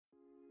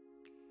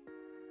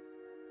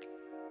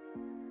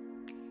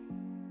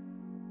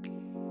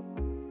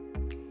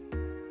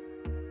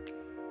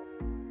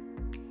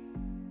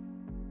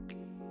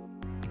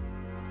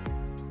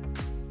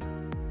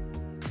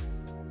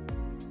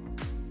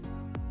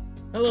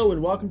Hello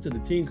and welcome to the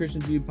Teen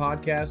Christian View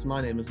podcast.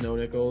 My name is Noah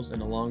Nichols, and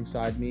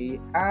alongside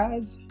me,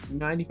 as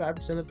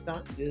 95% of the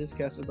time, is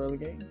Kessler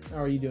Burlingame. How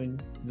are you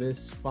doing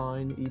this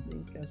fine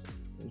evening, Kessler?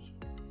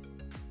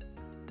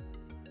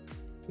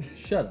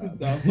 Shut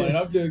up. No, I'm fine.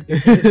 I'm doing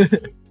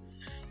good.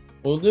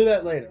 We'll do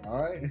that later,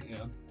 all right?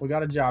 Yeah, We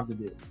got a job to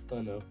do.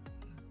 I know.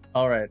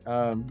 All right.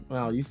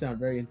 Wow, you sound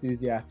very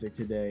enthusiastic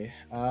today.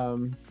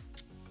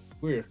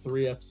 We're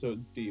 3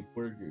 episodes deep.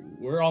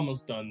 We're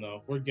almost done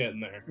though. We're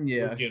getting there.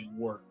 Yeah. We're getting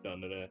work done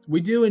today.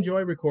 We do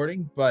enjoy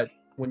recording, but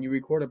when you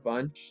record a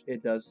bunch,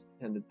 it does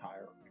tend to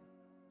tire.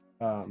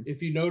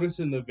 If you notice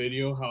in the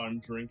video how I'm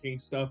drinking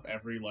stuff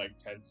every like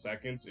 10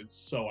 seconds, it's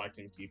so I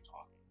can keep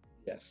talking.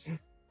 Yes.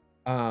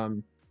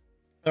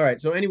 All right.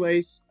 So,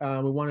 anyways,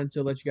 we wanted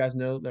to let you guys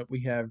know that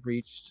we have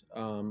reached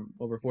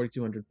over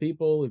 4,200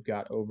 people. We've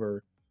got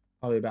over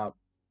probably about,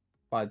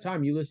 by the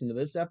time you listen to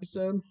this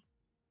episode,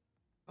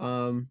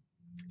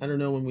 I don't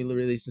know when we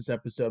release this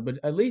episode, but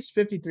at least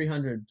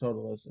 5,300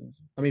 total listens.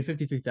 I mean,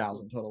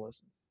 53,000 total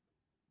listens.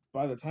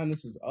 By the time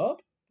this is up,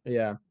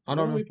 Yeah. I when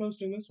don't are know. we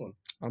posting this one?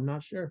 I'm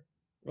not sure.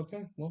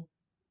 Okay, well,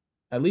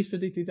 At least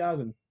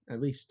 53,000.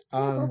 At least.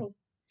 no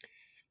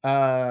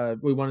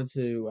We wanted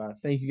to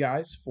thank you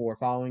guys for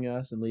following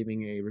us and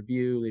leaving a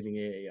review, leaving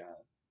a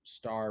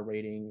star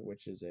rating,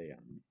 which is a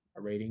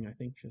rating, I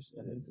think, just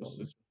a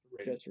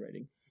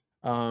rating.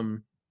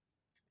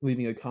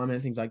 Leaving a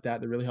comment, things like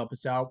that really help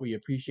us out. We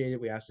appreciate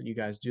it. We ask that you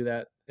guys do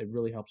that. It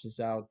really helps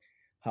us out,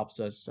 helps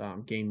us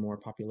gain more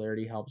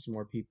popularity, helps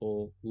more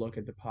people look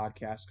at the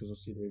podcast because they'll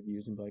see the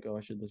reviews and be like, oh,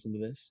 I should listen to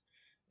this,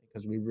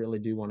 because we really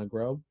do want to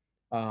grow.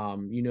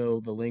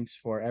 The links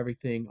for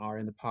everything are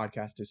in the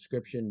podcast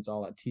description. It's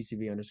all at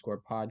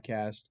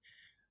TCV_podcast,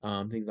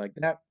 things like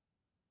that.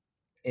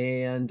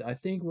 And I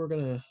think we're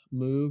going to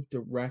move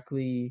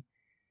directly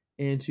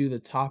into the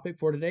topic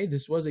for today.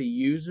 This was a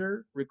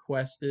user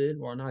requested,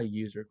 or not a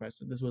user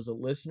requested, this was a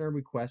listener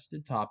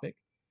requested topic.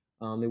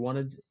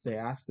 They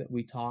asked that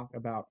we talk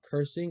about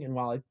cursing, and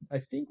while I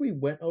think we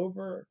went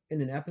over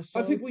in an episode.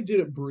 I think we did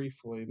it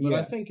briefly, but Yeah.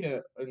 I think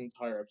an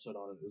entire episode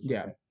on it is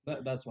okay.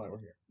 That's why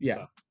we're here.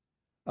 Yeah.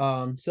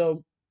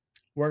 So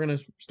we're gonna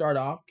start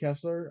off,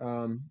 Kessler.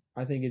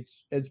 I think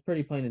it's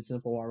pretty plain and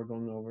simple what we're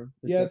going over.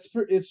 Yeah,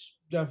 it's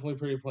definitely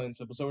pretty plain and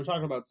simple. So we're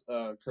talking about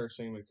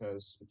cursing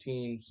because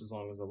teens, as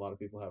long as a lot of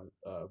people have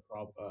a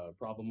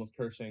problem with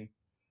cursing.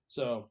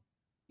 So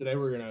today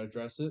we're going to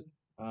address it.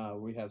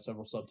 We have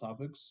several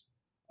subtopics.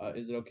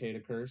 Is it okay to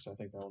curse? I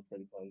think that one's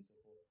pretty plain and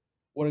simple.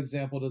 What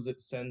example does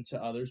it send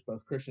to others,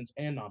 both Christians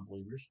and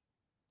non-believers?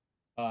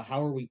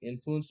 How are we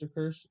influenced to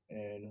curse,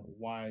 and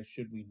why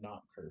should we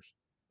not curse?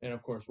 And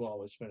of course, we'll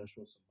always finish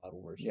with some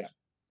Bible verses. Yeah.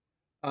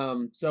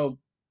 So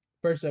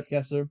first up,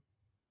 Kessler,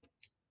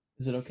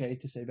 is it okay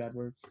to say bad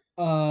words?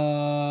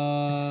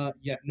 Yeah,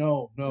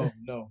 no.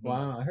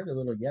 Wow, I heard a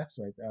little yes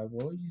right there.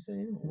 What were you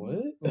saying?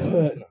 What?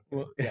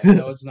 Yeah,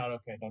 no, it's not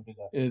okay. Don't do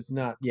that. It's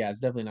not. Yeah,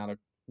 it's definitely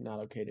not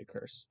okay to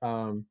curse.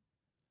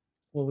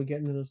 We'll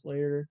get into this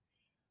later.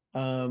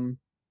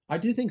 I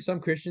do think some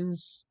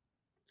Christians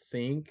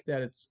think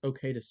that it's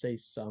okay to say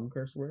some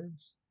curse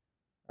words.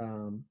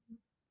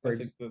 I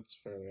think that's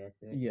fairly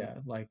accurate. Yeah,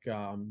 like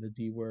the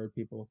D word,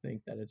 people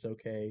think that it's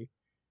okay.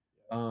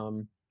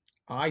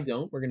 I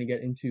don't. We're gonna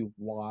get into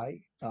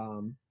why.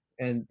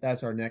 And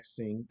that's our next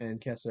thing.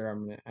 And Kessler,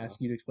 I'm gonna ask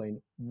you to explain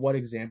what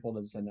example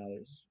does it send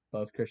others,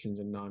 both Christians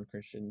and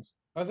non-Christians,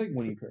 I think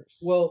when you curse.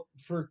 Well,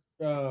 for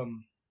how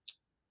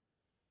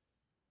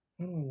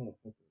do I want to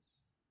put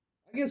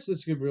this? I guess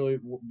this could really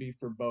be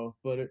for both,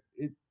 but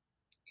it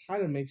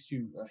kind of makes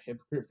you a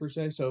hypocrite per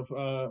se. So if,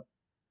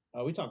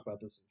 we talk about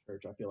this in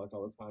church, I feel like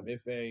all the time.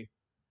 If a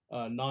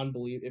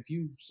non-believer, if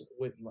you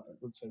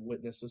let's say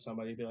witness to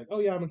somebody, be like, oh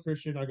yeah, I'm a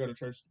Christian, I go to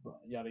church,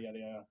 yada yada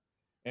yada,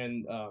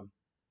 and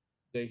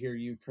they hear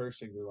you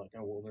cursing, they're like,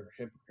 oh well, they're a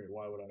hypocrite.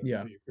 Why would I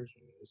know who your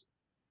Christian is?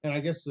 And I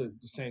guess the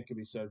same could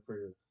be said for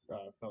your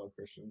fellow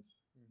Christians.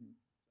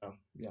 So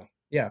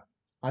yeah,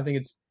 I think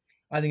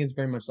it's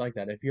very much like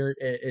that. If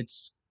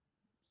it's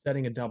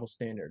setting a double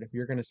standard. If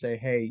you're going to say,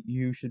 hey,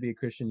 you should be a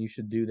Christian, you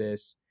should do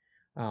this,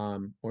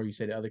 or you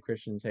say to other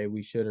Christians, hey,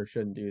 we should or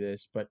shouldn't do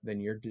this, but then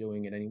you're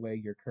doing it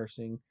anyway, you're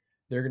cursing,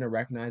 they're going to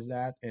recognize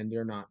that, and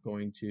they're not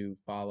going to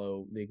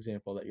follow the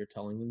example that you're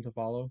telling them to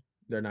follow.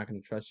 They're not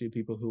going to trust you.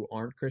 People who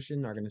aren't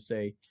Christian are going to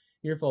say,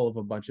 you're full of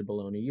a bunch of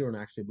baloney. You don't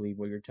actually believe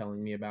what you're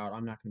telling me about.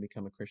 I'm not going to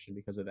become a Christian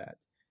because of that.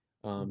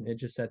 It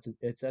just sets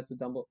a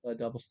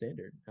double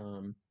standard.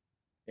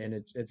 And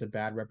it's a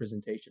bad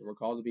representation. We're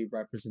called to be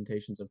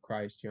representations of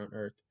Christ here on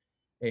earth,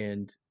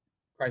 and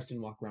Christ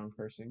didn't walk around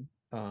cursing.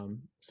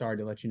 Sorry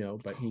to let you know,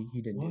 but he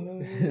didn't do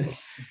that.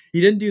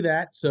 He didn't do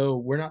that, so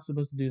we're not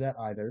supposed to do that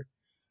either.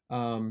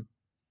 And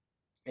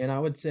I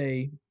would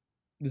say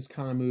this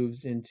kind of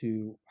moves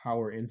into how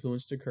we're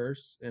influenced to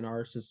curse in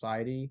our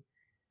society.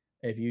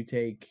 If you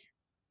take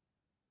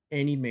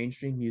any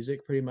mainstream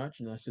music, pretty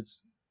much, unless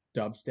it's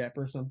dubstep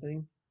or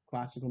something,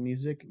 classical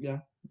music,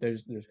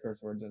 there's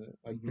curse words in it,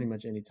 like pretty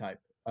much any type.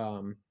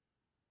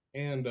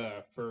 And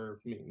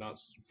for me, not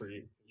for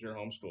you, you're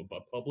homeschooled,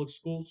 but public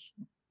schools,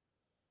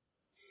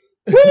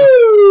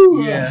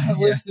 Woo! Yeah, yeah,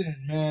 Listen,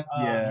 man.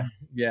 yeah.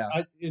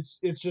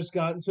 It's just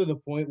gotten to the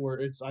point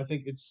where I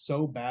think it's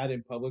so bad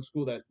in public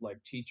school that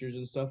like teachers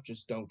and stuff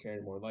just don't care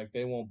anymore. Like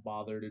they won't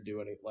bother to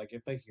do any. Like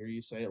if they hear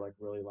you say it like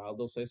really loud,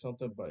 they'll say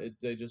something, but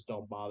they just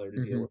don't bother to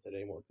deal Hmm. with it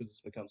anymore because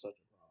it's become such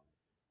a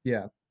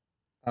Yeah.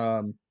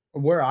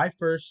 Where I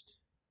first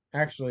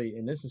actually,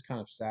 and this is kind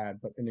of sad,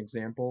 but an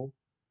example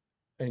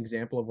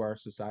of where our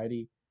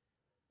society.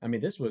 I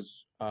mean, this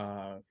was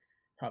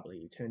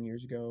probably 10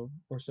 years ago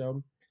or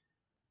so.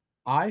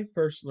 I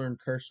first learned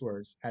curse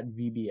words at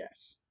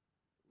VBS.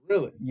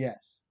 problem. Really?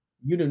 Yes,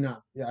 you do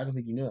not. Yeah, I don't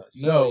think you know that.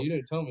 No, So you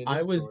didn't tell me I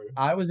this was story.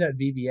 I was at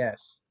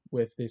VBS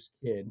with this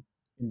kid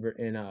in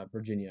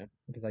Virginia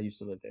because I used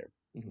to live there.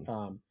 Mhm.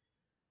 Um,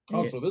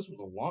 Oh, and, so this was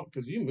a long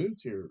because you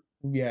moved here.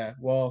 yeah,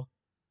 well,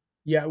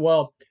 yeah,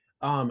 well,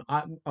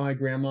 my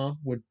grandma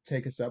would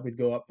take us up. We'd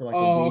go up for like a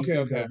Oh, week okay,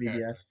 and okay, go to okay, okay.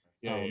 VBS.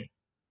 Yeah, yeah.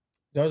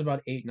 So I was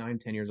about 8, 9,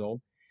 10 years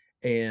old,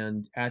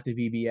 and at the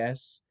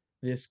VBS,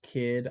 this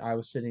kid I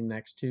was sitting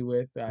next to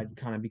with, I'd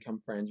kind of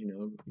become friends. You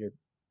know, you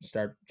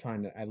start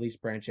trying to at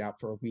least branch out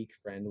for a week,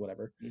 friend,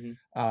 whatever. Hmm.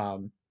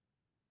 Um,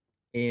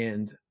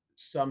 and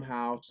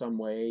somehow, some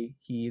way,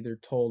 he either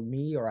told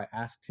me or I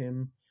asked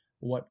him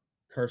what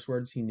curse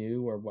words he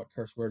knew or what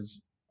curse words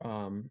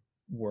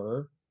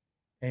were,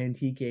 and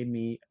he gave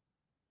me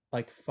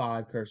like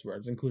 5 curse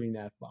words, including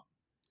the F bomb.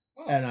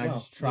 Oh, And I well,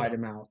 just you tried know.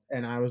 him out,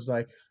 and I was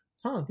like,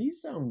 "Huh,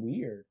 these sound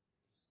weird."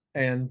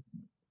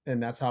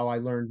 And that's how I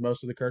learned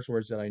most of the curse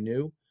words that I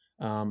knew.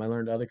 I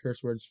learned other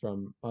curse words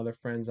from other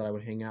friends that I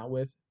would hang out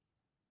with.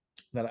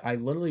 That I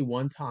literally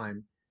one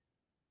time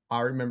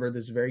I remember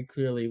this very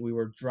clearly. We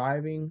were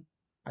driving,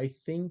 I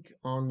think,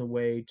 on the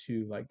way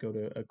to like go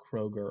to a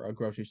Kroger, a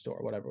grocery store,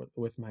 whatever,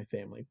 with my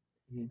family.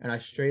 Mhm. And I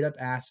straight up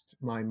asked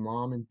my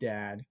mom and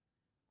dad,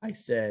 I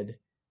said,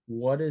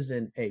 "What is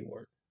an A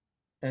word?"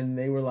 And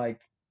they were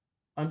like,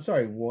 "I'm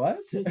sorry, what?"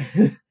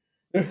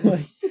 They're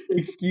like,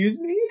 "Excuse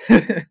me?"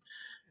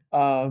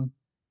 um,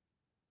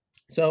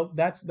 so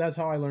that's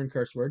how I learned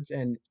curse words,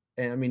 and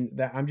I mean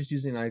that I'm just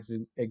using that as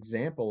an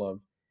example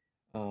of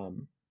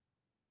um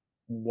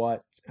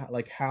what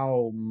like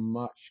how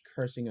much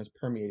cursing has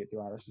permeated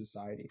throughout our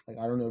society. Like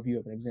I don't know if you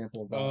have an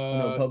example of that. I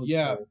know public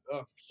Yeah.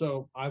 school.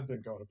 So I've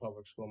been going to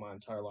public school my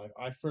entire life.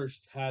 I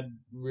first had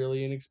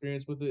really an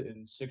experience with it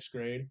in sixth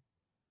grade.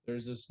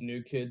 There's this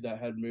new kid that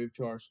had moved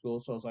to our school,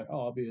 so I was like,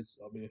 oh, I'll be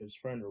his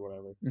friend or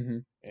whatever. Hmm.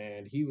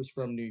 And he was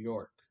from New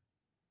York.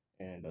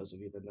 And those of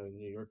you that know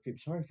New York people,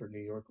 sorry for New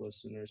York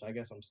listeners. I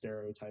guess I'm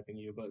stereotyping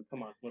you, but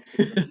come on,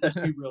 let's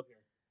be real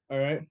here. All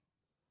right.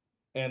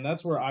 And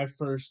that's where I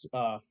first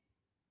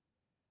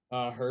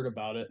heard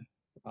about it.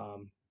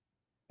 Um,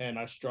 and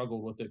I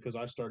struggled with it because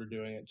I started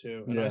doing it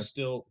too. And I Yeah,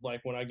 still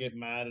like when I get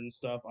mad and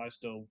stuff, I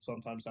still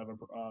sometimes have a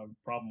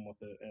problem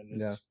with it.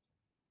 And yeah. it's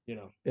you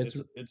know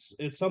It's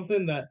it's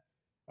something that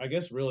I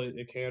guess really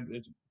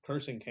it's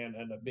cursing can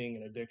end up being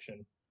an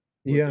addiction.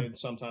 yeah. And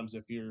sometimes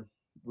if you're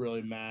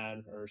really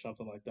mad or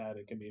something like that,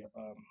 it can be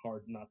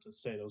hard not to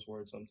say those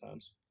words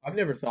sometimes. I've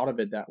never thought of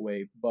it that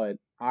way, but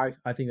I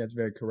think that's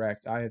very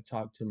correct. I have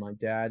talked to my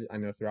dad, I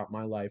know throughout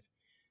my life.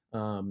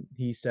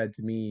 He said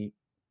to me,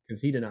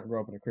 because he did not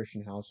grow up in a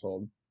Christian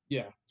household,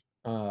 Yeah.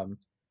 um,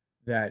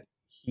 that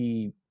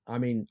I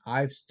mean,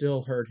 I've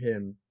still heard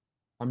him.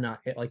 I'm not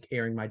like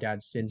airing my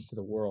dad's sins to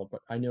the world,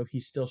 but I know he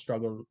still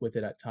struggled with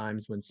it at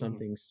times when Hmm.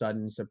 something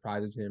sudden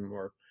surprises him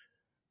or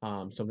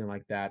something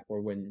like that,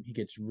 or when he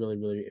gets really,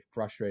 really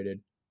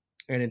frustrated.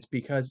 And it's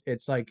because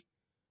it's like,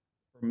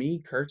 for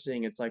me,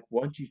 cursing, it's like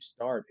once you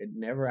start, it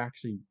never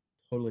actually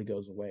totally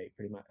goes away,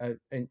 pretty much,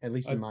 and at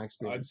least in I'd my I'd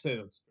experience. say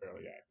that's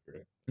fairly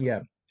accurate.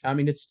 Yeah. I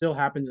mean, it still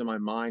happens in my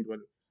mind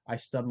when I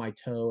stub my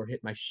toe or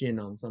hit my shin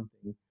on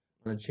something,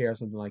 on a chair or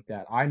something like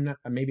that. I'm not,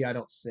 maybe I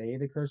don't say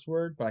the curse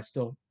word, but I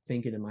still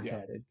think it in my Yeah.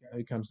 head.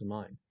 It comes to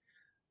mind.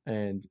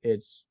 And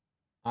it's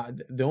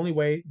the only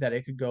way that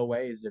it could go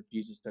away is if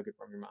Jesus took it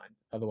from your mind.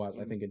 Otherwise,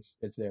 I Hmm. think it's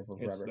there for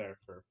It's forever. there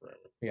for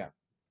forever. Yeah.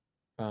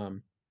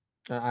 Um,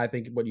 I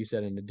think what you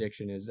said in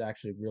addiction is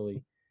actually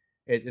really,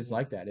 it's Hmm.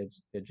 like that. It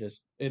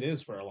just, It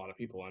is for a lot of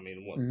people. I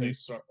mean, what mhm. they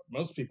start,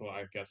 most people,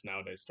 I guess,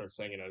 nowadays start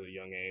saying it at a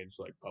young age,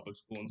 like public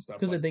school and stuff.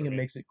 Because I Like think for it me,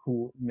 makes it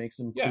cool, makes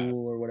them yeah,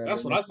 cool or whatever.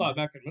 that's It what I makes them, thought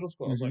back in middle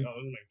school. I was like, hmm,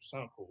 oh, this makes you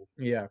sound cool.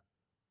 yeah.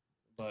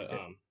 But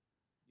It,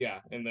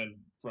 yeah, and then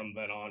from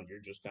then on, you're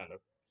just kind of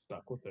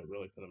stuck with it,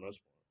 really, for the most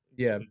part.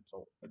 yeah. It's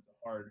a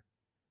hard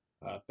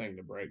thing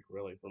to break,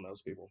 really, for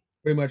most people.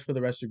 Pretty much for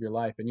the rest of your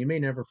life. And you may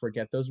never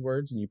forget those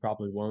words, and you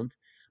probably won't,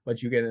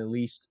 but you can at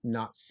least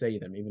not say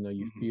them, even though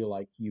you Hmm. feel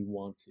like you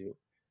want to.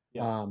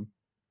 Yeah. Um,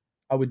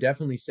 I would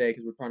definitely say,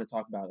 because we're trying to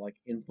talk about like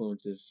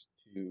influences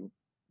to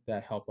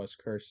that help us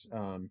curse.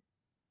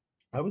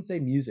 I would say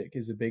music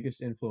is the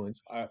biggest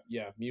influence.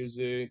 Yeah,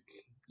 music,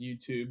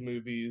 YouTube,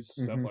 movies,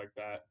 stuff Hmm. like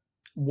that.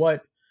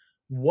 What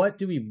what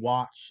do we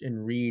watch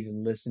and read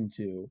and listen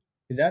to?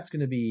 Because that's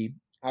going to be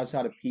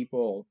outside of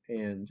people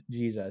and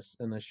Jesus,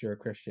 unless you're a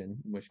Christian,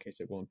 in which case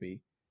it won't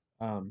be.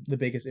 The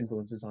biggest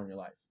influences on your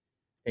life.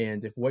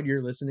 And if what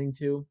you're listening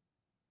to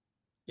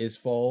is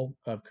full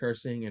of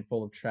cursing and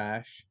full of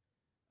trash,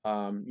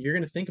 you're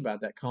gonna think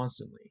about that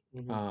constantly.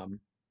 Hmm.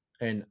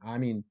 And I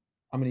mean,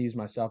 I'm gonna use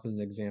myself as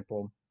an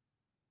example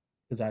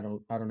because I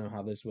don't know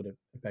how this would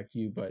affect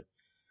you, but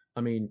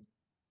I mean,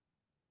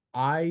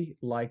 I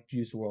like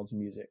Juice WRLD's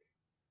music,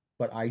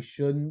 but I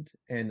shouldn't,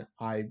 and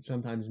I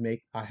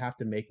have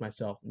to make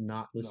myself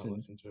not Not listen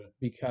listen to it.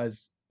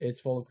 because it's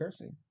full of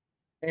cursing.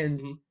 And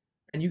Hmm.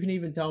 and you can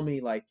even tell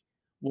me like,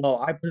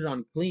 well, I put it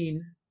on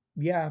clean,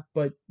 yeah,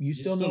 but you You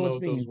still still know know what's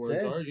what those being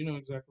words said, are. You know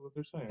exactly what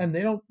they're saying. and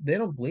they don't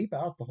bleep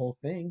out the whole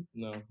thing.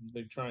 No,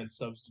 they try and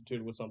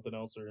substitute it with something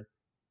else or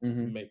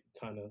Hmm. make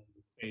kind of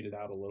fade it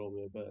out a little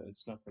bit, but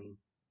it's nothing too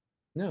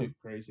No,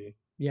 crazy.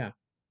 yeah,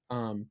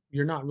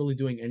 you're not really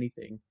doing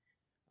anything.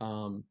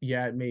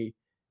 Yeah, it may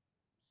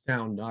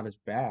sound not as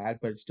bad,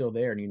 but it's still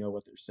there, and you know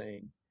what they're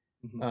saying.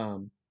 Hmm.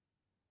 Um,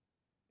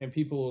 And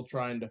people will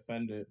try and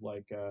defend it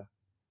like I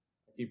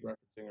keep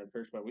referencing our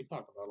church, but we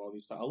talk about all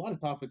these a lot of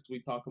topics we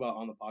talk about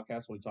on the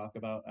podcast. We talk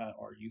about at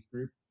our youth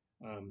group,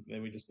 and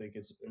we just think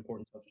it's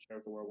important stuff to share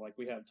with the world. Like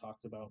we had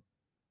talked about,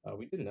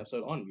 we did an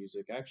episode on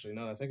music. Actually,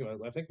 now that I think about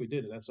it, I think we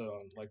did an episode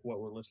on like what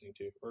we're listening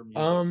to or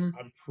music. um,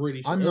 I'm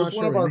pretty sure I'm it was not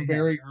one sure. of We our may have.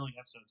 very early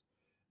episodes.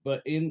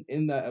 But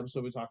in that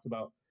episode, we talked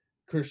about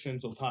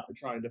Christians will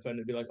try and defend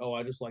it, be like, "Oh,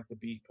 I just like the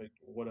beat, but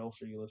what else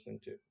are you listening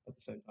to at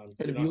the same time? And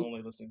You're if not you,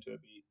 only listening to a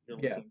beat, you're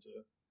yeah, listening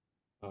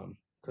to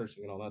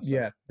cursing and all that stuff."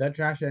 yeah, that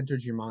trash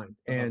enters your mind.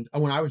 Uh-huh. And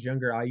when I was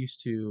younger, I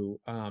used to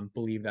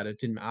believe that it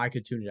didn't. I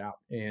could tune it out,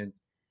 and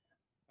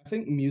I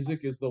think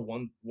music is the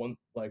one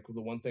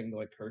thing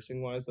like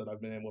cursing wise that I've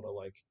been able to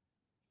like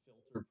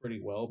filter pretty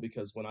well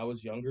because when I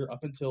was younger,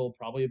 up until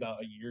probably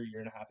about a year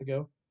and a half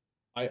ago,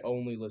 I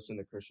only listened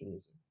to Christian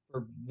music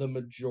for the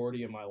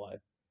majority of my life.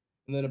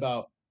 And then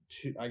about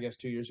I guess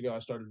 2 years ago, I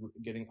started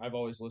getting. I've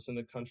always listened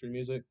to country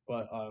music,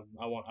 but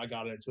I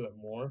got into it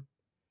more,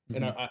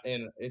 and mhm.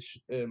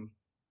 and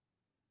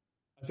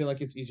I feel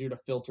like it's easier to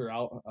filter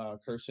out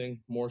cursing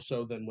more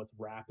so than with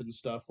rap and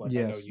stuff. Like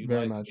I know Yes, you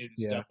very like, much. it's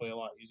Yeah. definitely a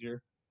lot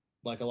easier.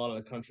 Like a lot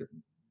of the country,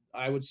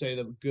 I would say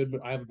that good.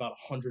 I have about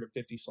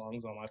 150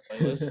 songs on my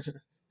playlist.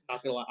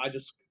 Not gonna lie, I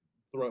just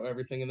throw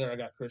everything in there. I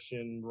got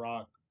Christian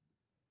rock,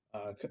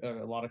 a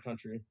lot of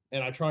country,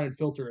 and I try and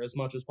filter as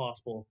much as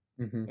possible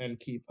Hmm. and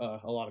keep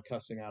a lot of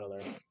cussing out of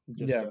there,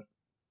 just Yeah,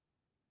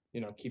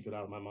 to keep it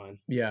out of my mind.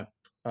 yeah.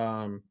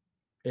 Um,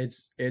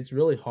 it's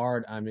really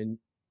hard. I mean,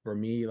 for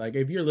me, like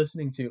if you're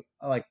listening to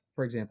like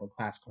for example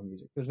classical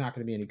music, there's not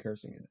going to be any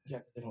cursing in it Yeah,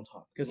 'cause they don't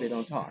talk. because they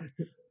don't talk.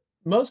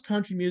 Most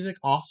country music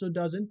also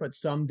doesn't, but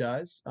some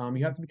does.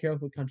 You have to be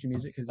careful with country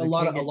music because a it lot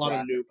can of get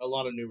graphic. a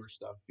lot of newer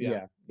stuff, yeah,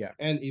 Yeah, yeah.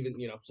 and even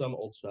some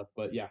old stuff,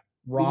 but yeah,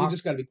 you Rock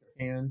just gotta be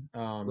careful.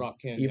 and Rock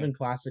can, yeah, even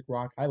classic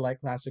rock. I like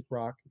classic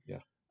rock.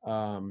 yeah.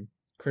 Um,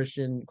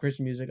 Christian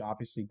music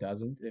obviously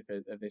doesn't. If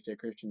they say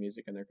Christian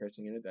music and they're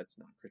cursing in it, that's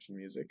not Christian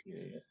music.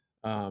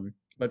 Yeah,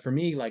 But for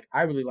me, like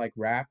I really like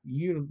rap.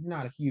 You're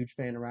not a huge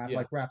fan of rap. yeah.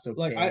 Like rap's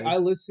Like okay. I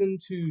listened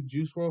to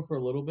Juice WRLD for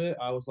a little bit.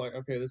 I was like,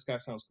 okay, this guy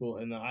sounds cool,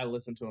 and then I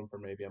listened to him for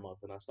maybe a month,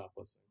 and I stopped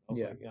listening. I was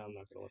Yeah. like, yeah, I'm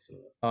not gonna listen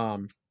to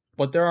Um,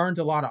 but there aren't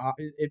a lot of.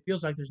 It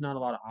feels like there's not a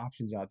lot of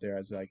options out there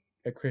as like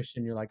a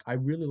Christian. You're like, I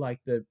really like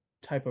the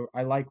type of.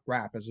 I like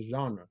rap as a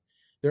genre.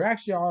 There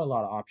actually are a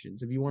lot of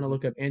options. If you want that. to Hmm.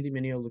 look up Andy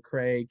Mineo,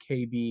 Lecrae,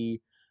 KB,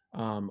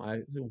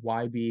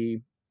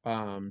 YB,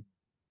 um,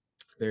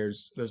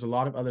 there's a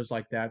lot of others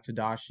like that.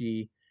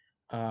 Tadashi.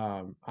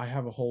 I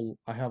have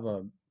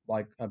a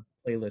like a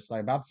playlist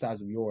like about the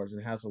size of yours,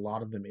 and it has a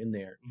lot of them in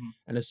there. Hmm.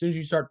 And as soon as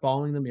you start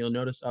following them, you'll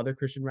notice other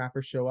Christian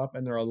rappers show up,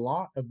 and there are a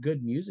lot of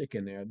good music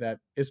in there that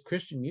is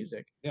Christian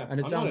music, Yeah, and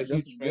it I'm not sounds a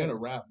just huge as fan good.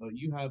 of rap, but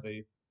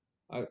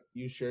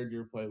you shared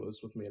your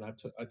playlist with me, and I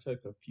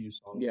took a few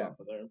songs Yeah. off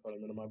of there and put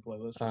them into my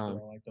playlist just because Um,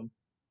 I liked them.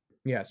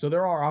 yeah. So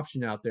there are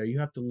options out there. You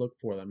have to look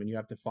for them, and you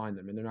have to find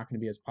them, and they're not going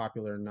to be as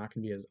popular and not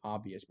going to be as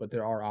obvious, but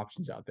there are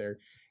options out there.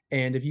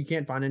 And if you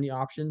can't find any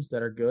options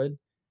that are good,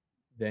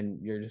 then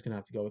you're just gonna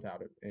have to go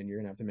without it, and you're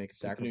gonna have to make a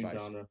Pick a new sacrifice.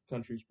 genre.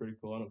 Country's pretty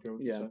cool. I don't care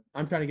what you Yeah, say.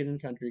 I'm trying to get into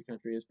country.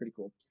 Country is pretty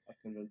cool. I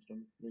convinced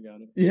him. We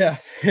got it. Yeah.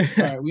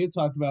 All right, we had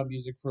talked about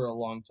music for a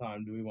long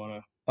time. Do we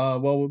want to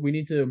Well, we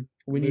need to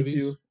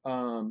movies,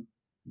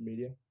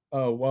 media?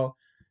 oh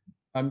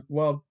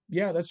well,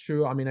 yeah, that's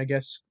true. I mean, I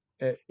guess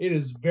It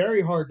is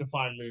very hard to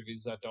find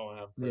movies that don't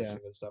have yeah.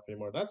 cursing and stuff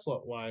anymore. That's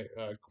why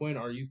Quinn,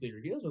 our youth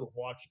leader, he doesn't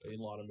watch a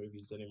lot of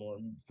movies anymore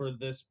for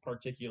this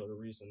particular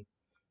reason.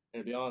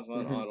 And to be honest,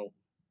 Hmm. I don't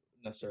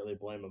necessarily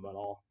blame him at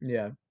all.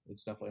 Yeah.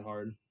 It's definitely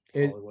hard.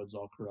 It Hollywood's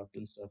all corrupt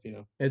and stuff.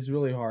 it's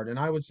really hard, and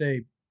I would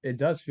say it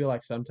does feel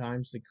like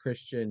sometimes the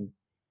Christian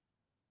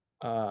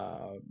you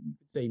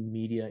could say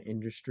media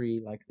industry,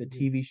 like the Mhm.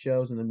 TV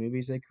shows and the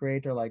movies they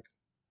create, are like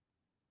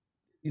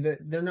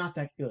they're not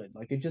that good.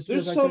 Like it just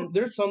feels There's like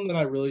they're some that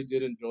I really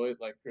did enjoy,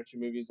 like Christian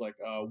movies, like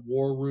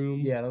War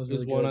Room yeah, that was is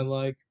really one I good.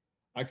 liked.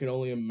 I Can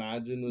Only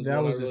Imagine was That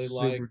one I was a really super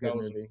liked. That good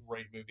was a movie.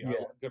 great movie.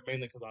 Yeah.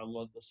 Mainly because I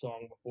loved the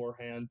song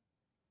beforehand.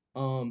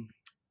 Um,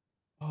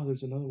 oh,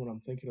 there's another one I'm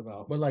thinking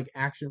about. But like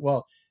action,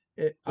 well,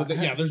 But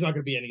yeah, there's not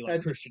gonna be any like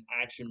uh, Christian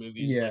action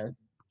movies like yeah,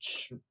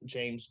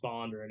 James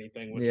Bond or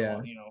anything, which Yeah.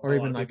 a Or lot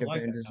even of like people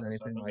like that Avengers or kind of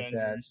stuff, anything like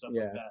that. Avengers stuff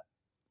like Yeah.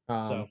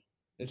 that. So Um,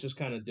 it's just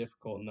kind of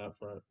difficult in that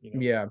front.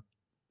 yeah,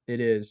 it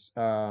is.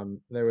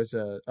 There was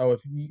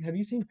have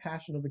you seen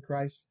Passion of the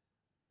Christ?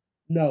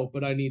 No,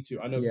 but I need to.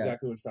 I know Yeah.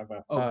 exactly what you're talking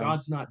about. Oh, Um,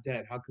 God's Not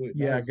Dead. How could we? That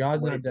yeah, is a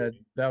God's Not great Dead.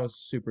 movie. That was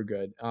super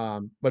good.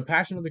 But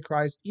Passion of the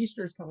Christ,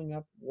 Easter is coming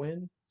up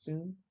when?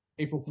 Soon?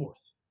 April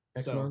 4th.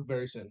 Next So month?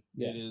 very soon.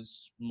 Yeah. It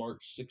is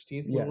March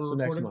 16th when Yeah, we're so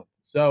next recording. month.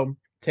 So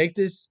take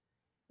this.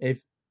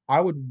 If I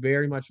would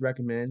very much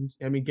recommend,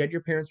 I mean, get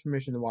your parents'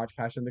 permission to watch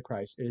Passion of the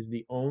Christ. It is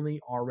the only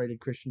R-rated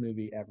Christian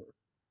movie ever.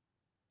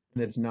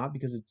 And it's not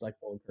because it's like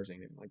full of cursing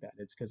or anything like that.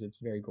 It's because it's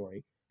very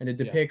gory. And it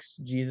Yeah. depicts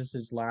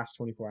Jesus's last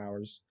 24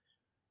 hours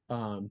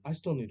I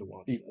still need to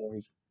watch that. before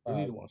he's We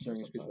need to watch that during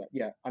his sometime. crucifixion.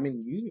 Yeah, I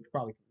mean, you could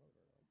probably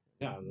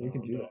Yeah, we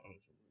can do that.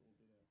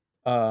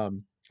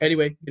 that.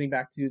 Anyway, getting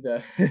back to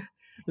the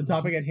the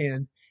topic at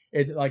hand,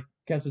 it's like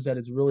Kessler said,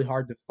 it's really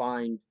hard to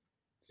find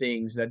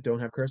things that don't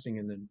have cursing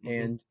in them.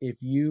 Mhm. And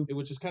if you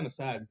Which is kind of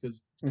sad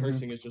because Mhm.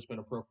 cursing has just been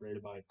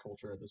appropriated by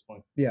culture at this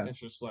point. Yeah. It's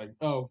just like,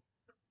 oh,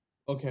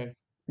 okay,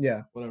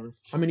 Yeah. whatever.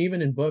 I mean,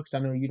 even in books, I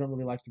know you don't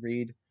really like to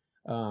read.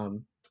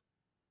 You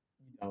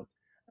don't.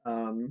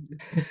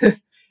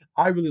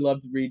 I really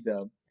love to read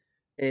though,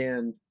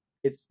 and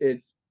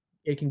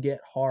it can get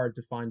hard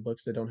to find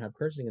books that don't have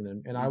cursing in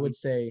them. And I would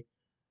say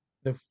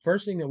the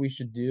first thing that we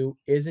should do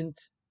isn't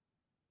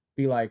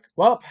be like,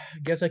 well, I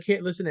guess I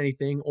can't listen to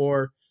anything,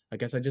 or I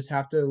guess I just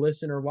have to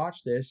listen or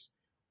watch this.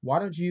 Why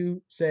don't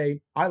you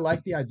say, I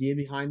like the idea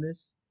behind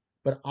this,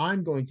 but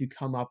I'm going to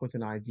come up with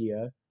an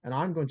idea and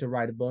I'm going to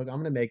write a book. I'm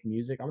going to make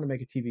music. I'm going to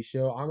make a TV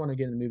show. I want to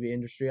get in the movie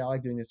industry. I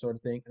like doing this sort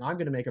of thing. And I'm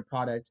going to make a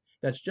product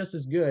that's just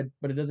as good,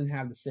 but it doesn't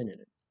have the sin in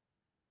it.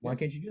 Why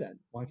can't you do that?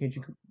 Why can't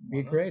you be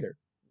a creator?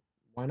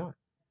 Why not?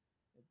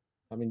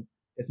 I mean,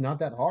 it's not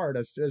that hard,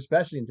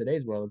 especially in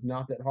today's world. It's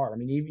not that hard. I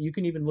mean, you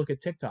can even look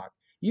at TikTok.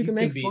 You can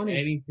make be funny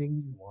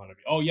anything you want to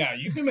be. Oh yeah,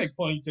 you can make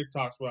funny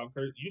TikToks without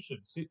cursing. You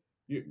should see.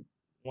 You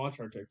watch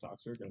our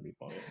TikToks. They're gonna be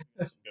funny.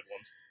 Some good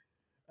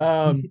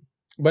ones.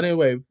 But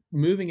anyway,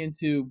 moving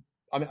into,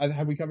 I mean,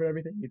 have we covered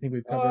everything? You think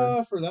we've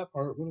covered? For that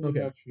part, what do we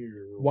have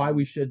here? Why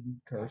we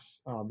shouldn't curse,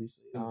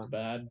 obviously. It's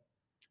bad. Is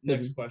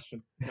Next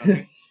question.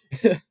 Nothing.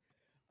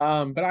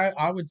 But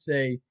I would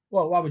say,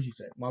 well, why would you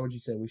say? Why would you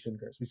say we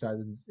shouldn't curse?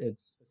 Besides,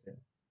 it's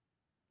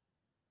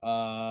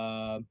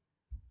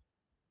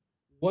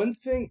one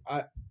thing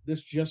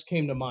this just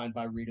came to mind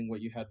by reading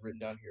what you had written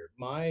down here.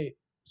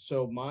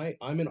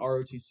 I'm in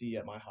ROTC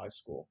at my high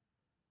school,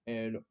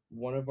 and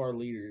one of our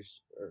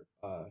leaders,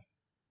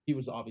 he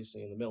was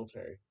obviously in the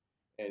military,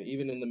 and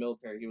even in the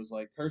military, he was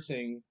like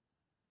cursing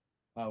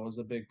was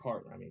a big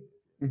part. I mean,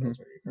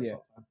 military, you curse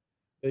all the time.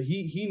 But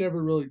he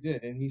never really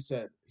did, and he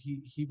said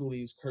he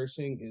believes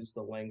cursing is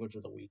the language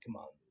of the weak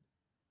minded,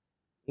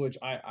 which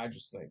I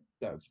just think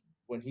that's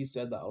when he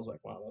said that I was like,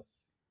 wow, that's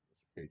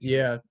pretty true.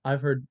 Yeah,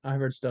 I've heard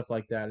stuff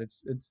like that.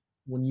 It's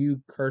when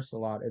you curse a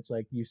lot, it's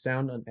like you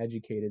sound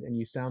uneducated and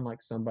you sound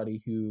like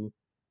somebody who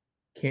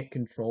can't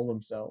control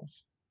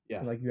themselves.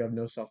 Yeah, like you have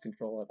no self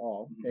control at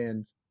all.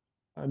 And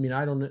I mean,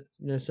 I don't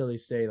necessarily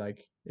say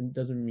like it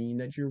doesn't mean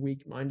that you're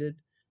weak minded,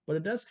 but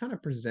it does kind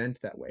of present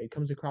that way. It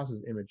comes across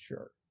as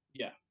immature.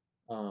 Yeah.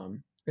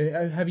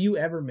 Have you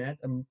ever met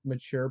a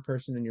mature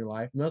person in your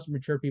life? Most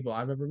mature people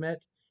I've ever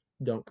met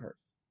don't curse.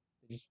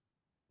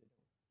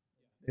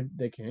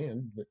 They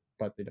can,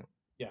 but they don't.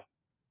 Yeah.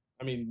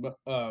 I mean,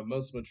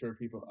 most mature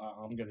people.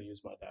 I'm gonna use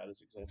my dad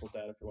as example.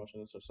 Dad, if you're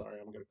watching this, so sorry,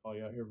 I'm gonna call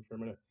you out here for a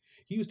minute.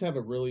 He used to have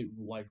a really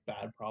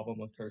bad problem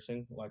with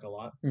cursing, like a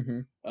lot.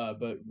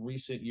 But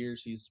recent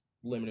years, he's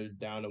limited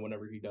down to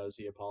whenever he does,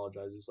 he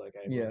apologizes. He's like,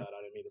 "Hey, my bad,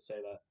 I didn't mean to say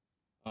that."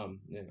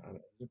 Yeah,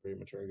 he's a pretty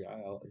mature guy.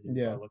 I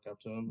look up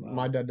to him.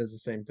 My dad does the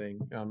same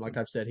thing. Like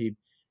I've said, he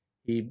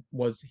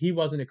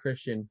wasn't a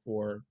Christian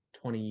for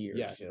 20 years.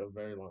 Yeah, a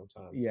very long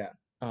time. Yeah.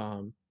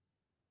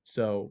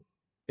 So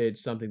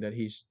it's something that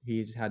he's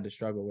had to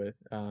struggle with.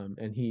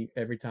 And he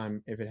every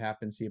time if it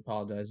happens, he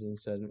apologizes and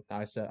says,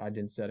 I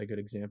didn't set a good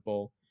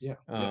example." Yeah.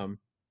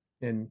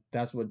 And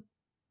that's what,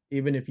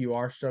 even if you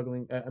are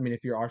struggling, I mean,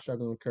 if you are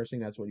struggling with cursing,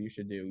 that's what you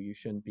should do. You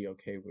shouldn't be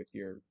okay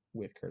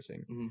with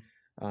cursing.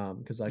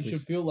 Because like you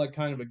should feel like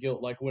kind of a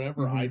guilt, like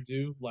whenever I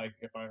do, like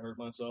if I hurt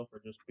myself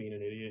or just being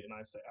an idiot and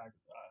I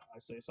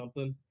say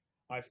something,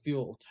 I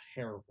feel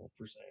terrible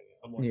for saying it.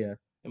 I'm like,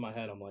 in my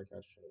head, I'm like, I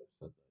should have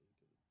said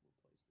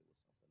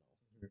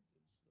that.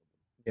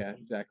 Yeah,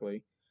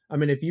 exactly. I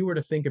mean, if you were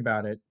to think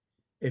about it,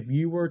 if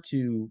you were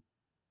to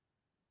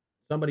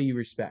somebody you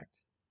respect,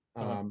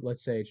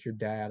 let's say it's your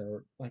dad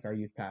or like our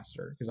youth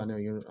pastor, because I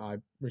know I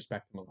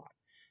respect him a lot.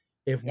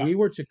 If we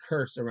were to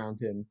curse around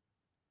him,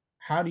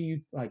 how do you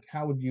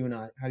how would you and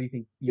I, how do you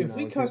think you and I?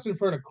 If we cussed in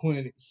front of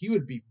Quinn, he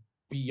would be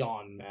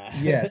beyond mad.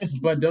 Yes,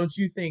 but don't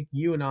you think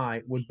you and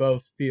I would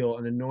both feel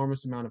an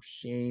enormous amount of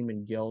shame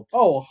and guilt?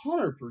 Oh,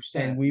 100%.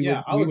 And we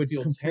would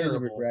feel completely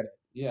regret it.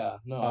 Yeah,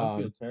 no, I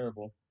feel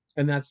terrible.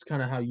 And that's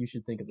kind of how you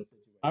should think of the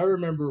situation. I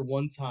remember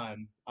one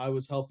time I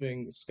was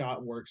helping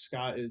Scott work.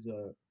 Scott is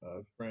a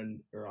friend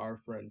or our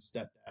friend's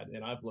stepdad,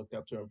 and I've looked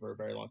up to him for a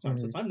very long time.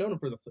 Hmm. Since I've known him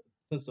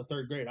since the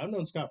third grade. I've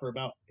known Scott for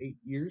about 8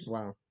 years.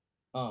 Wow.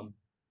 Um,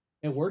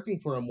 and working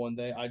for him one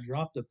day, I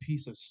dropped a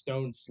piece of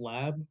stone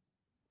slab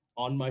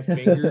on my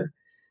finger,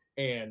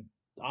 and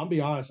I'll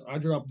be honest, I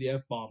dropped the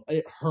F bomb.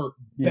 It hurt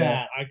Yeah.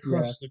 bad. I Yeah.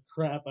 crushed the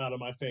crap out of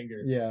my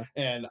finger, Yeah.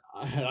 and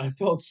I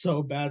felt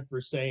so bad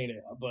for saying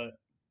it, but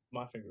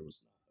my finger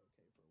was not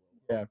okay for a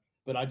little while. Yeah.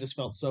 But I just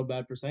felt so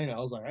bad for saying it. I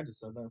was like, I just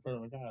said that in front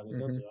of a guy I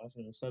looked up Hmm. to. I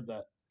shouldn't have said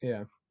that.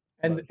 Yeah.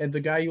 But And the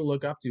guy you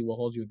look up to will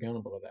hold you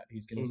accountable to that.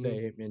 He's gonna hmm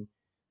say, "Hey, man,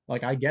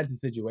 like I get the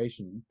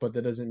situation, but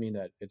that doesn't mean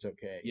that it's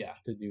okay yeah,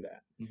 to do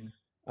that." hmm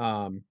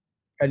Um,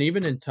 and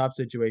even in tough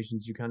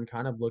situations, you can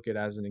kind of look at it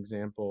as an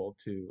example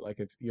to like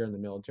if you're in the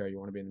military, you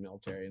want to be in the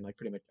military, and like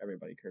pretty much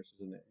everybody curses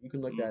in there. You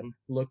can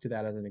look to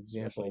that as an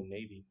especially example.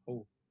 Navy.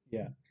 Oh,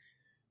 Yeah.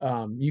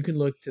 You can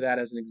look to that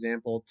as an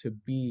example to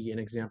be an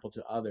example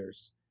to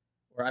others,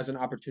 or as an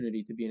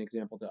opportunity to be an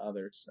example to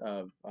others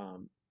of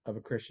a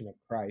Christian of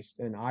Christ.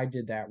 And I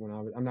did that when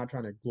I was. I'm not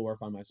trying to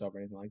glorify myself or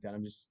anything like that.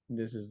 I'm just.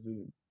 This is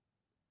the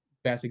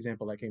best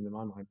example that came to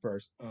my mind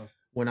first. uh,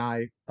 When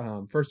I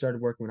first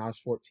started working when I was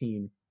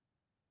 14.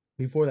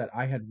 Before that,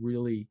 I had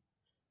really.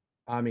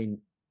 I mean,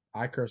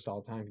 I cursed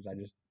all the time because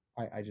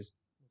I just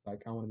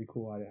like I want to be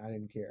cool. I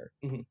didn't care.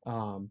 hmm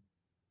Um,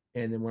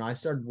 and then when I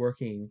started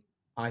working,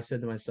 I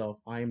said to myself,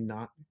 I am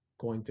not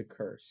going to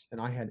curse. And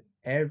I had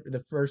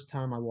the first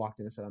time I walked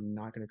in, I said, I'm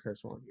not going to curse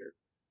while I'm here,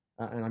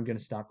 and I'm going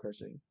to stop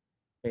cursing.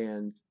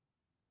 And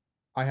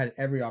I had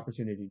every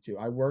opportunity to.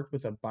 I worked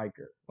with a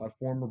biker, a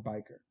former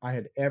biker. I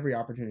had every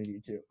opportunity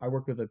to. I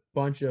worked with a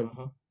bunch of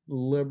uh-huh.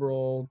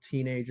 liberal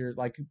teenagers,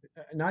 like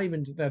not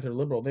even that they're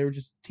liberal, they were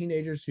just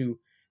teenagers who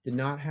did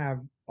not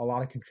have a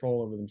lot of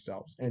control over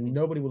themselves, and hmm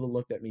nobody would have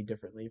looked at me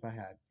differently if I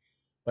had.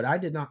 But I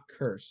did not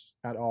curse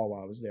at all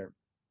while I was there,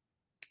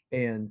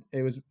 and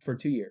it was for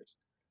 2 years.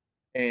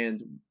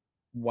 And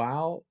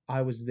while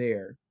I was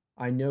there,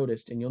 I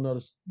noticed, and you'll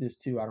notice this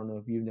too. I don't know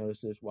if you've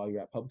noticed this while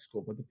you're at public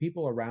school, but the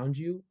people around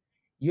you,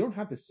 you don't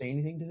have to say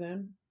anything to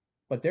them,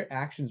 but their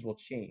actions will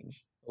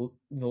change.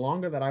 The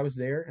longer that I was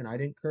there and I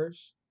didn't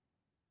curse,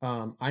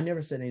 I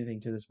never said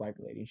anything to this white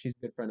lady. She's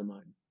a good friend of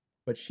mine,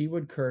 but she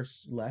would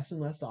curse less and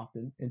less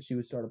often, and she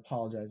would start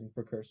apologizing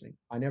for cursing.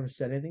 I never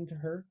said anything to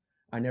her.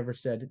 I never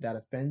said that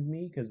offends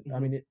me because I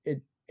hmm mean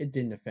it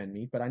didn't offend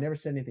me, but I never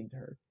said anything to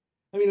her.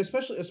 I mean,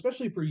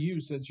 especially for you,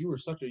 since you were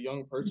such a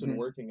young person Hmm.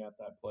 working at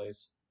that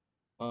place.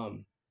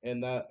 Um,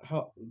 and that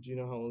how do you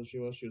know how old she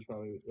was? She was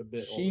probably a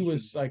bit She older. She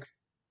was like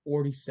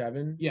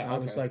 47. yeah, I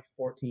was okay. like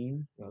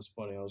 14. That's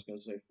funny. I was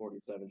gonna say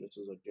 47 just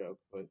as a joke,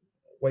 but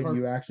Wait,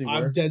 you perfect. actually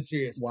I'm were? dead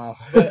serious. Wow.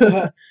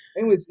 But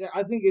anyways,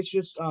 I think it's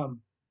just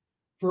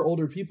for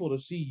older people to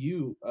see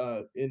you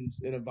in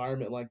an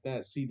environment like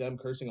that, see them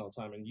cursing all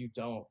the time, and you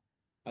don't.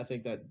 I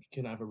think that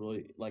can have a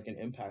really like an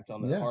impact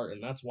on their Yeah, heart,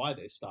 and that's why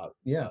they stop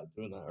yeah.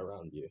 doing that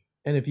around you.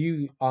 And if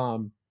you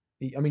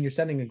I mean you're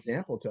setting an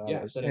example to Yeah,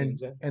 others. setting an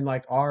example. And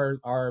like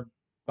our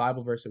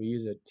Bible verse that we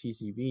use at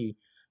TCV,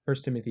 1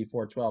 Timothy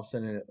 4:12,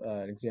 setting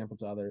an example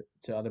to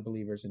other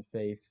believers in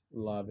faith,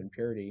 love, and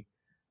purity.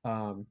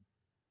 Um,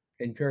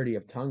 in purity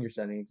of tongue, you're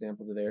setting an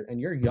example to there, and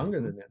you're younger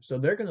hmm than them, so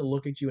they're going to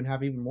look at you and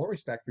have even more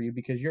respect for you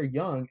because you're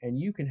young, and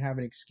you can have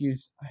an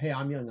excuse. Hey,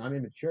 I'm young, I'm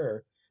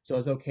immature, so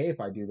it's okay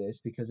if I do this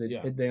because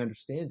Yeah. they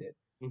understand it.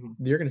 hmm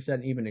You're going to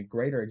set even a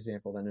greater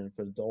example than if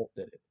an adult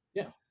did it.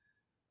 Yeah.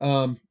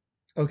 Um,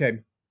 okay,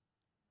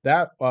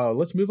 that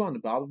let's move on to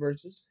Bible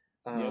verses.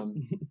 Yep.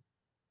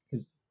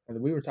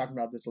 Because we were talking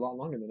about this a lot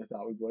longer than I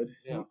thought we would.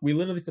 Yeah. We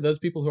literally, for those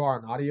people who are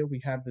on audio, we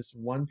have this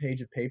one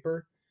page of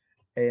paper,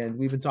 and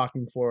we've been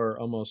talking for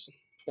almost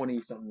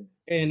 20 something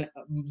And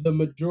the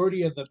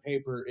majority of the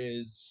paper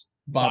is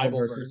Bible Bible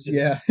verses. verses.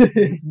 Yeah,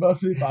 it's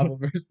mostly Bible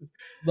verses.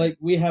 Like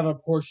we have a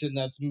portion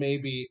that's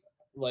maybe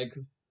like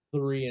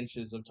 3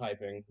 inches of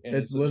typing, and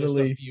It's it's just a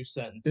literally, few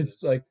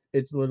sentences.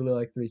 it's literally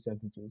like 3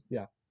 sentences.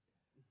 Yeah.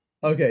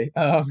 Okay.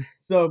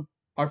 So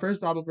our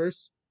first Bible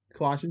verse,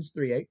 Colossians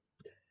 3:8.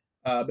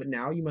 But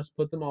now you must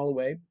put them all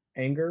away: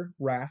 anger,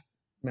 wrath,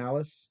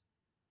 malice,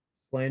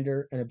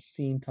 slander, and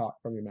obscene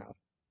talk from your mouth.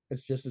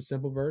 It's just a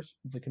simple verse.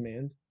 It's a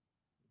command.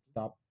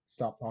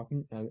 Stop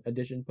talking.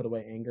 Addition: put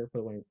away anger, put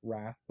away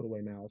wrath, put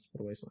away malice,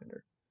 put away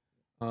slander.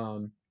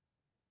 Um,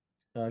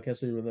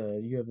 Kessler,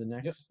 you have the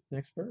Yep.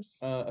 next verse.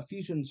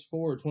 Ephesians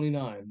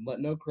 4:29. Let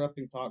no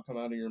corrupting talk come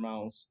out of your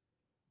mouths,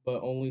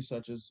 but only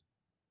such as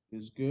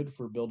is good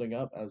for building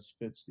up as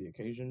fits the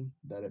occasion,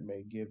 that it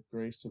may give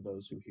grace to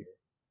those who hear.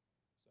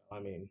 So, I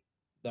mean,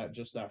 that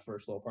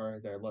first little part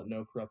right there. Let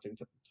no corrupting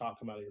talk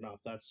come out of your mouth.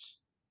 That's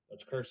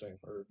cursing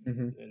or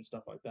Mm-hmm. and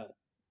stuff like that.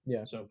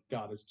 Yeah. So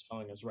God is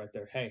telling us right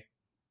there, hey,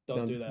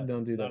 don't do that.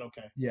 Don't do that. Not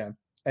okay. Yeah.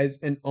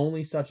 And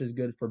only such is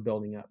good for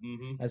building up,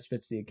 Mm-hmm. as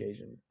fits the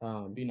occasion.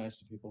 Be nice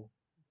to people.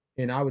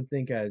 And I would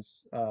think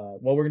well,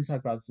 we're going to talk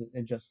about this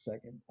in just a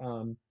second.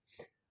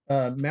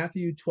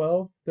 Matthew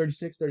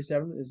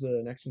 12:36-37 is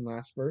the next and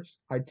last verse.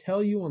 I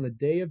tell you, on the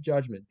day of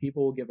judgment,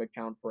 people will give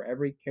account for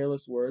every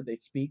careless word they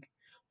speak.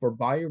 For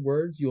by your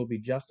words you will be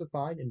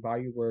justified, and by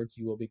your words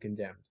you will be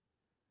condemned.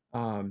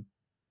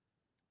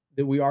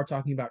 That we are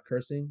talking about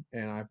cursing,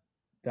 and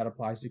that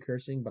applies to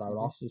cursing, but I would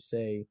also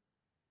say,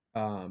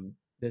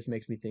 this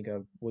makes me think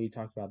of, we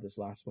talked about this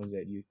last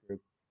Wednesday at youth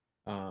group.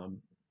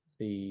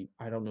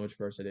 I don't know which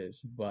verse it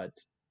is, but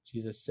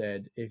Jesus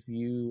said, "If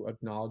you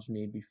acknowledge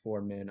me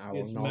before men, I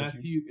will acknowledge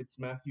you." It's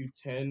Matthew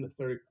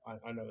 10:30.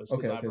 I know this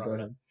because Okay, I brought go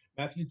it up. ahead.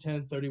 Matthew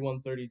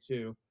 10:31,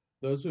 32.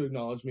 Those who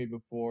acknowledge me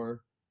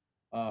before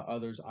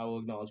others, I will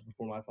acknowledge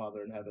before my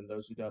Father in heaven.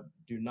 Those who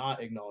do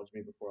not acknowledge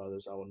me before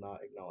others, I will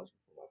not acknowledge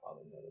before my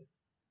Father in heaven.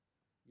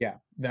 Yeah,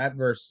 that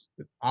verse,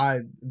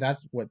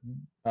 that's what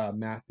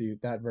Matthew,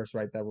 that verse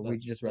right there, what we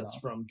just read That's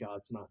off. from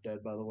God's Not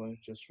Dead, by the way,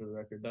 just for the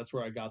record. That's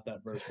where I got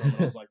that verse from,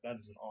 and I was like, that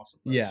is an awesome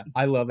verse. Yeah,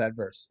 I love that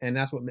verse, and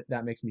that's what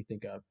that makes me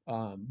think of.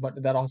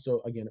 But that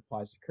also again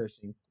applies to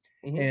cursing,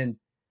 and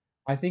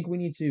I think we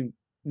need to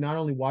not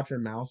only watch our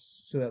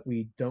mouths so that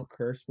we don't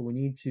curse, but we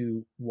need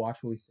to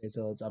watch what we say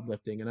so it's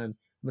uplifting. And I'm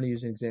going to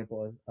use an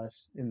example of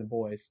us in the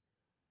boys.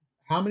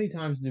 How many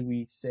times do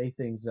we say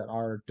things that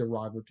are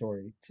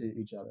derogatory to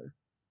each other?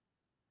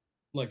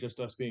 Like just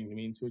us being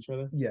mean to each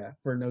other? Yeah,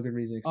 for no good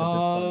reason except it's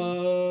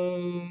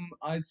funny.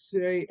 I'd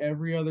say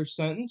every other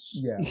sentence.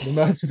 Yeah,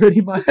 that's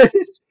pretty much.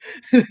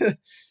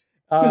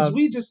 Because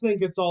we just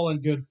think it's all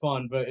in good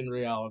fun, but in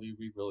reality,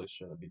 we really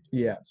shouldn't be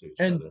doing that to each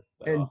other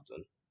that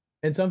often.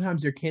 And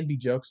sometimes there can be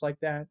jokes like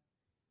that,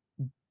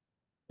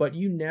 but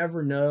you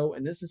never know.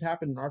 And this has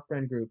happened in our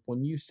friend group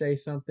when you say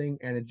something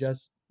and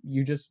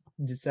you just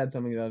said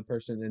something to the other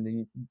person, and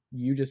then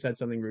you just said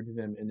something rude to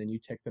them, and then you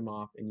ticked them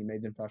off and you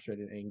made them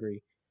frustrated and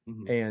angry,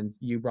 and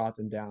you brought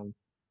them down.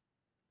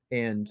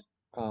 And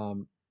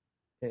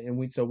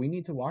we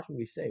need to watch what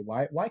we say.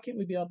 Why can't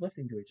we be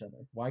uplifting to each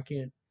other? Why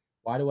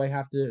do I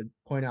have to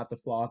point out the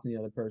flaws in the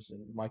other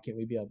person? Why can't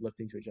we be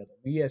uplifting to each other?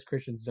 We as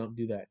Christians don't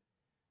do that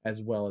as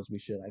well as we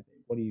should, I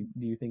think. What do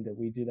you think that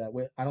we do that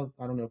with? I don't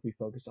know if we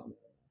focus on that.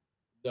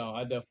 No,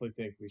 I definitely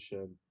think we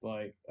should.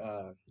 Like,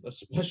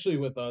 especially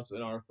with us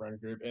in our friend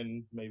group,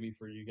 and maybe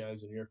for you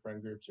guys in your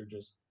friend groups, or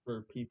just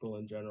for people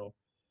in general.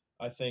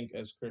 I think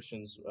as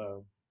Christians,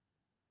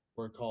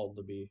 we're called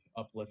to be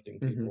uplifting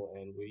people,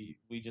 and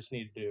we just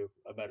need to do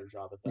a better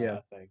job at that. Yeah.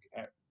 I think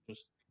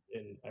just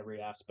in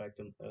every aspect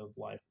of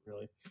life,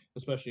 really,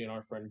 especially in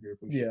our friend group,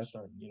 we should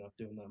start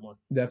doing that more.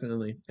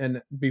 Definitely. And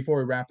before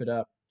we wrap it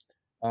up,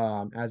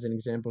 as an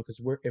example,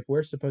 because if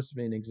we're supposed to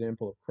be an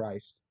example of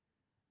Christ,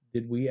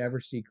 did we ever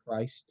see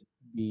Christ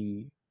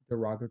be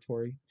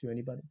derogatory to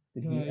anybody?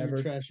 Did he ever?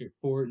 You're trash at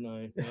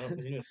Fortnite. No,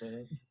 you didn't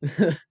say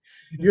that.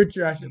 You're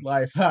trash at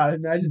life.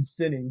 Imagine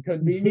sinning.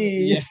 Couldn't be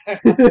me. Yeah.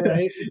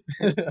 Right.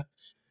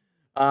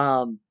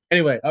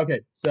 Anyway,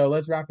 okay. So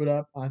let's wrap it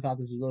up. I thought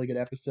this was a really good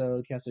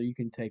episode. Kessler, you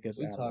can take us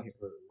out. We talked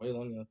for way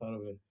longer than I thought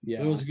it would.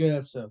 Yeah. It was a good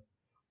episode.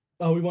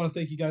 We want to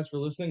thank you guys for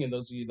listening, and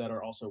those of you that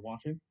are also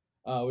watching.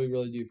 We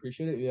really do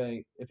appreciate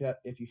it.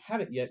 If you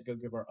haven't yet, go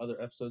give our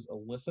other episodes a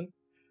listen.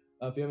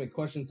 If you have any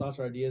questions, thoughts,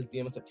 or ideas,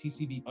 DM us at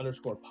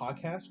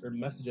TCB_podcast or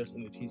message us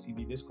in the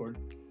TCB Discord.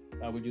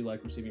 We do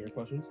like receiving your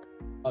questions.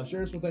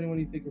 Share us with anyone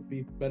you think would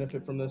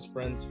benefit from this,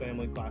 friends,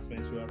 family,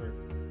 classmates, whoever.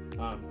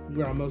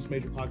 We're on most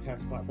major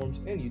podcast platforms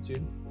and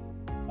YouTube.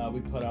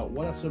 We put out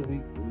one episode a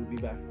week. We'll be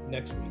back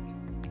next week.